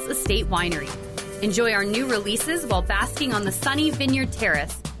Black Hills Estate Winery. Enjoy our new releases while basking on the sunny vineyard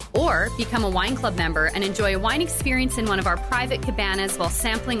terrace. Or become a wine club member and enjoy a wine experience in one of our private cabanas while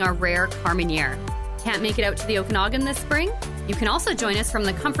sampling our rare Carmenere. Can't make it out to the Okanagan this spring? You can also join us from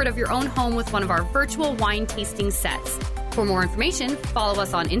the comfort of your own home with one of our virtual wine tasting sets. For more information, follow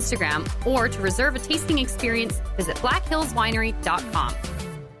us on Instagram, or to reserve a tasting experience, visit blackhillswinery.com.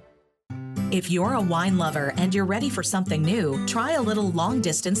 If you're a wine lover and you're ready for something new, try a little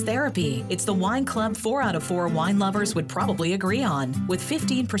long-distance therapy. It's the wine club 4 out of 4 wine lovers would probably agree on. With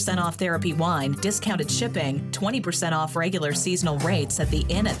 15% off therapy wine, discounted shipping, 20% off regular seasonal rates at the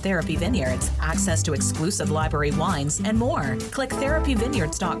Inn at Therapy Vineyards, access to exclusive library wines, and more. Click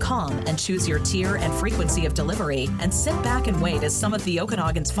therapyvineyards.com and choose your tier and frequency of delivery, and sit back and wait as some of the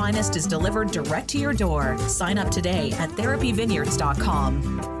Okanagan's finest is delivered direct to your door. Sign up today at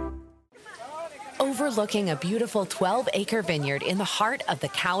therapyvineyards.com. Overlooking a beautiful 12-acre vineyard in the heart of the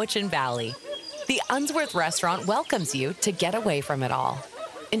Cowichan Valley, the Unsworth Restaurant welcomes you to get away from it all.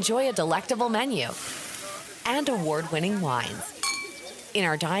 Enjoy a delectable menu and award-winning wines in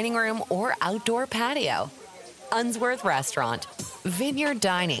our dining room or outdoor patio. Unsworth Restaurant, vineyard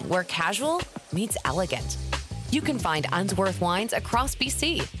dining where casual meets elegant. You can find Unsworth wines across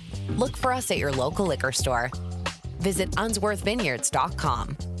BC. Look for us at your local liquor store. Visit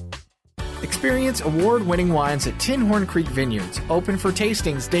unsworthvineyards.com. Experience award-winning wines at Tin Horn Creek Vineyards, open for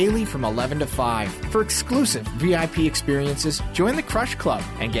tastings daily from 11 to 5. For exclusive VIP experiences, join the Crush Club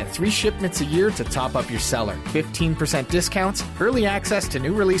and get 3 shipments a year to top up your cellar, 15% discounts, early access to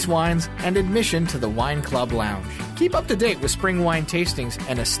new release wines, and admission to the Wine Club Lounge. Keep up to date with spring wine tastings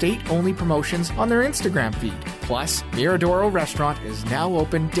and estate-only promotions on their Instagram feed. Plus, Miradoro Restaurant is now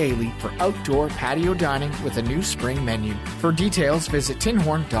open daily for outdoor patio dining with a new spring menu. For details, visit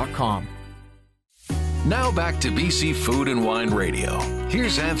tinhorn.com. Now back to BC Food and Wine Radio.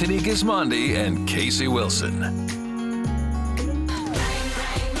 Here's Anthony Gismondi and Casey Wilson.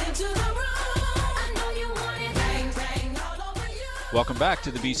 Welcome back to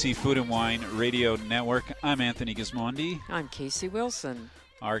the BC Food and Wine Radio Network. I'm Anthony Gismondi. I'm Casey Wilson.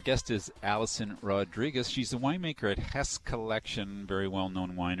 Our guest is Allison Rodriguez. She's the winemaker at Hess Collection, very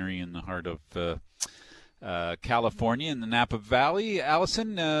well-known winery in the heart of California in the Napa Valley.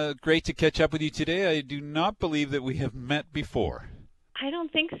 Allison, great to catch up with you today. I do not believe that we have met before. I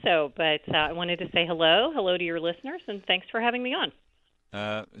don't think so, but I wanted to say hello to your listeners, and thanks for having me on.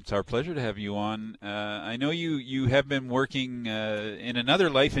 It's our pleasure to have you on. I know you have been working in another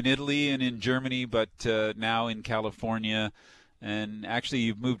life in Italy and in Germany, but now in California. And actually,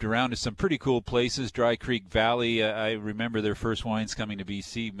 you've moved around to some pretty cool places. Dry Creek Valley, I remember their first wines coming to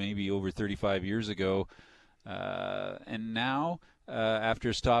BC maybe over 35 years ago. And now, after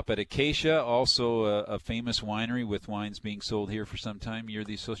a stop at Acacia, also a famous winery with wines being sold here for some time, you're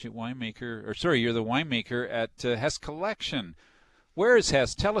the you're the winemaker at Hess Collection. Where is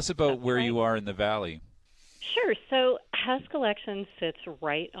Hess? Tell us about where you are in the valley. Sure. So Hess Collection sits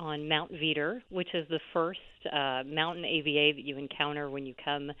right on Mount Veeder, which is the first mountain AVA that you encounter when you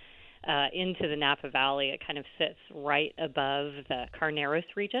come into the Napa Valley. It kind of sits right above the Carneros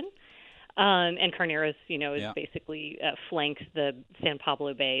region. And Carneros, is basically flanks the San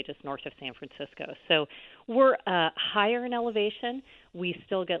Pablo Bay just north of San Francisco. So we're higher in elevation. We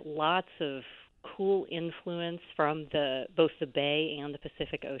still get lots of cool influence from both the Bay and the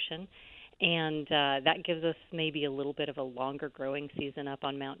Pacific Ocean. And that gives us maybe a little bit of a longer growing season up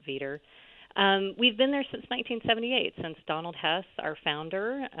on Mount Veeder. We've been there since 1978, since Donald Hess, our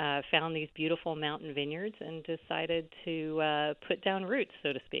founder, found these beautiful mountain vineyards and decided to put down roots,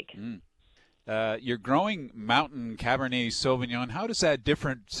 so to speak. You're growing mountain Cabernet Sauvignon. How does that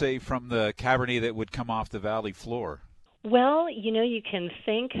differ, say, from the Cabernet that would come off the valley floor? Well, you can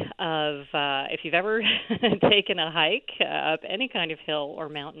think of, if you've ever taken a hike up any kind of hill or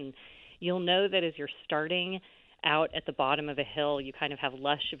mountain, you'll know that as you're starting out at the bottom of a hill, you kind of have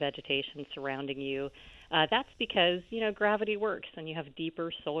lush vegetation surrounding you. That's because, gravity works and you have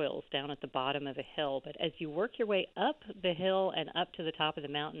deeper soils down at the bottom of a hill. But as you work your way up the hill and up to the top of the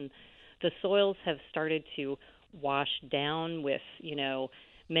mountain, the soils have started to wash down with,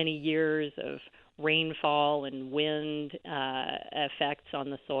 many years of rainfall and wind effects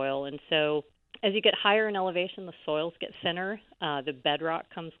on the soil. And so as you get higher in elevation, the soils get thinner. The bedrock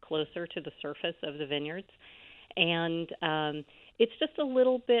comes closer to the surface of the vineyards. And it's just a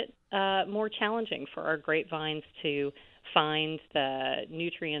little bit more challenging for our grapevines to find the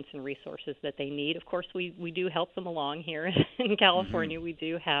nutrients and resources that they need. Of course, we do help them along here in California. We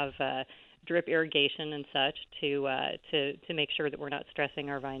do have drip irrigation and such to make sure that we're not stressing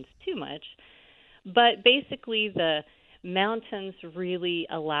our vines too much. But basically, the mountains really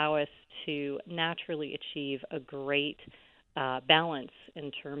allow us to naturally achieve a great balance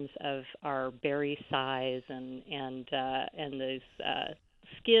in terms of our berry size and those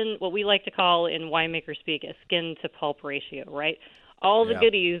skin, what we like to call in winemaker speak, a skin to pulp ratio, right? All the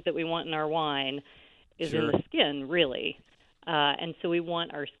goodies that we want in our wine is in the skin, really. And so we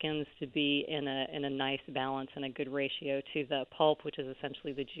want our skins to be in a nice balance and a good ratio to the pulp, which is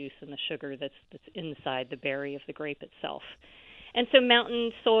essentially the juice and the sugar that's inside the berry of the grape itself. And so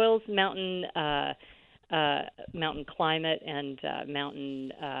mountain soils, mountain climate, and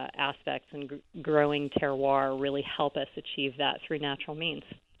mountain aspects and growing terroir really help us achieve that through natural means.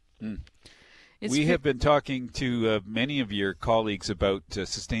 We have been talking to many of your colleagues about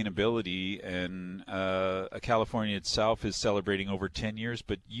sustainability, and California itself is celebrating over 10 years,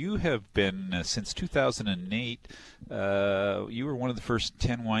 but you have been, since 2008, you were one of the first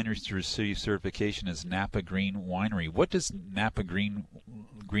 10 wineries to receive certification as Napa Green Winery. What does Napa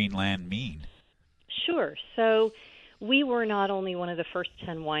Greenland mean? Sure. So we were not only one of the first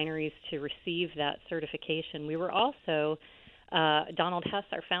 10 wineries to receive that certification, we were also Donald Hess,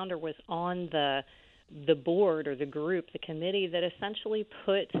 our founder, was on the board or the group, the committee that essentially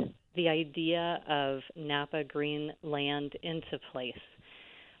put the idea of Napa Greenland into place.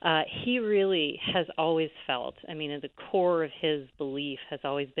 He really has always felt, at the core of his belief has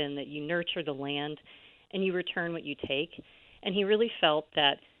always been that you nurture the land and you return what you take. And he really felt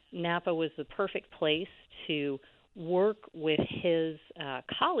that Napa was the perfect place to work with his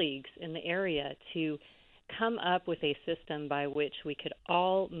colleagues in the area to come up with a system by which we could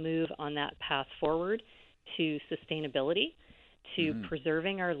all move on that path forward to sustainability, to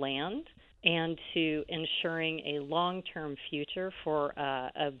preserving our land, and to ensuring a long-term future for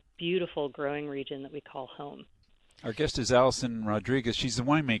a beautiful growing region that we call home. Our guest is Allison Rodriguez. She's the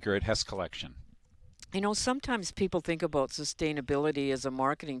winemaker at Hess Collection. Sometimes people think about sustainability as a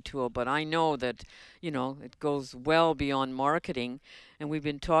marketing tool, but I know that, it goes well beyond marketing. And we've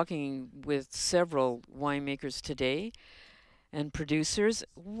been talking with several winemakers today and producers.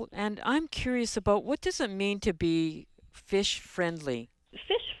 And I'm curious about, what does it mean to be fish-friendly?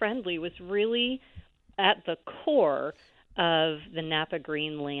 Fish-friendly was really at the core of the Napa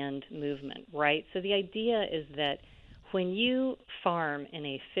Greenland movement, right? So the idea is that when you farm in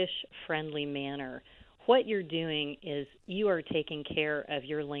a fish-friendly manner, what you're doing is you are taking care of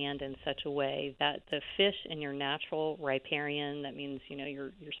your land in such a way that the fish in your natural riparian, that means,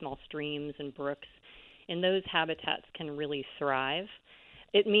 your small streams and brooks, in those habitats can really thrive.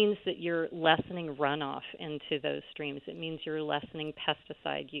 It means that you're lessening runoff into those streams. It means you're lessening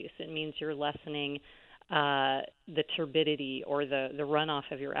pesticide use. It means you're lessening the turbidity or the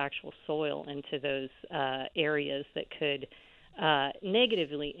runoff of your actual soil into those areas that could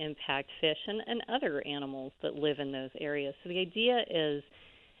negatively impact fish and other animals that live in those areas. So the idea is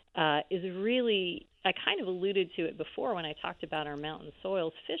really, I kind of alluded to it before when I talked about our mountain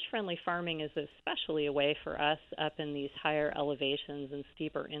soils. Fish-friendly farming is especially a way for us up in these higher elevations and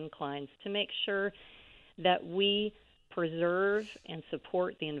steeper inclines to make sure that we preserve and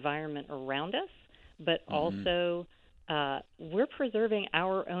support the environment around us, but also we're preserving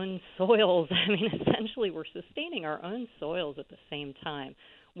our own soils. Essentially, we're sustaining our own soils at the same time.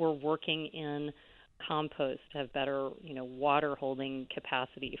 We're working in compost to have better, water-holding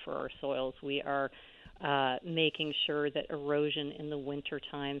capacity for our soils. We are making sure that erosion in the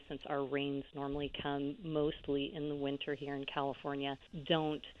wintertime, since our rains normally come mostly in the winter here in California,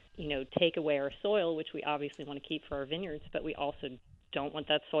 don't, take away our soil, which we obviously want to keep for our vineyards, but we also don't want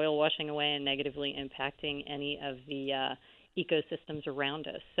that soil washing away and negatively impacting any of the ecosystems around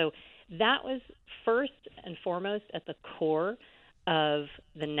us. So that was first and foremost at the core of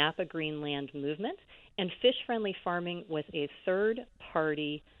the Napa Greenland movement, and fish-friendly farming was a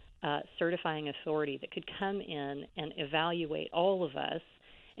third-party certifying authority that could come in and evaluate all of us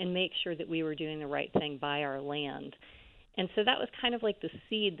and make sure that we were doing the right thing by our land. And so that was kind of like the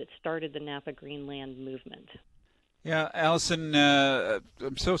seed that started the Napa Greenland movement. Yeah, Allison,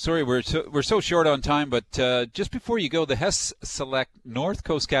 I'm so sorry we're so short on time, but just before you go, the Hess Select North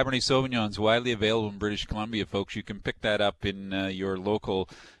Coast Cabernet Sauvignon is widely available in British Columbia, folks. You can pick that up in your local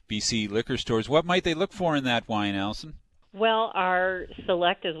BC liquor stores. What might they look for in that wine, Allison? Well, our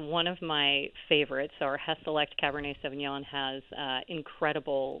Select is one of my favorites. Our Hess Select Cabernet Sauvignon has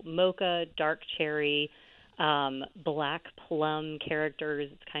incredible mocha, dark cherry, black plum characters.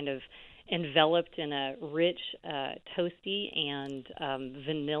 It's kind of enveloped in a rich, toasty and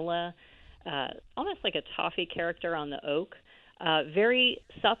vanilla, almost like a toffee character on the oak. Very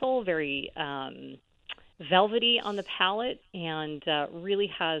supple, very velvety on the palate, and really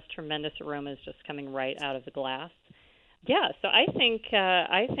has tremendous aromas just coming right out of the glass. Yeah, so I think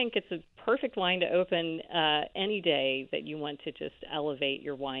it's a perfect wine to open any day that you want to just elevate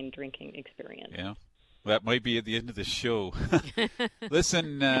your wine drinking experience. Yeah. That might be at the end of the show.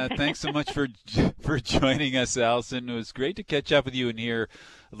 Listen, thanks so much for joining us, Allison. It was great to catch up with you and hear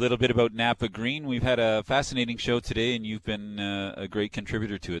a little bit about Napa Green. We've had a fascinating show today, and you've been a great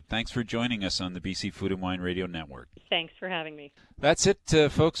contributor to it. Thanks for joining us on the BC Food and Wine Radio Network. Thanks for having me. That's it,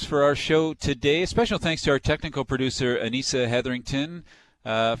 folks, for our show today. A special thanks to our technical producer, Anissa Hetherington,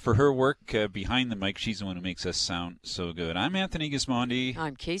 for her work behind the mic. She's the one who makes us sound so good. I'm Anthony Gismondi.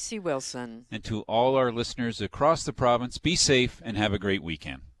 I'm Casey Wilson. And to all our listeners across the province, be safe and have a great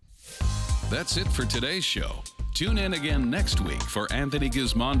weekend. That's it for today's show. Tune in again next week for Anthony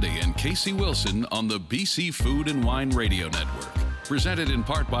Gismondi and Casey Wilson on the BC Food and Wine Radio Network. Presented in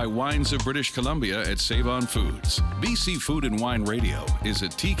part by Wines of British Columbia at Save-On Foods. BC Food and Wine Radio is a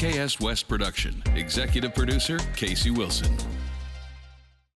TKS West production. Executive producer, Casey Wilson.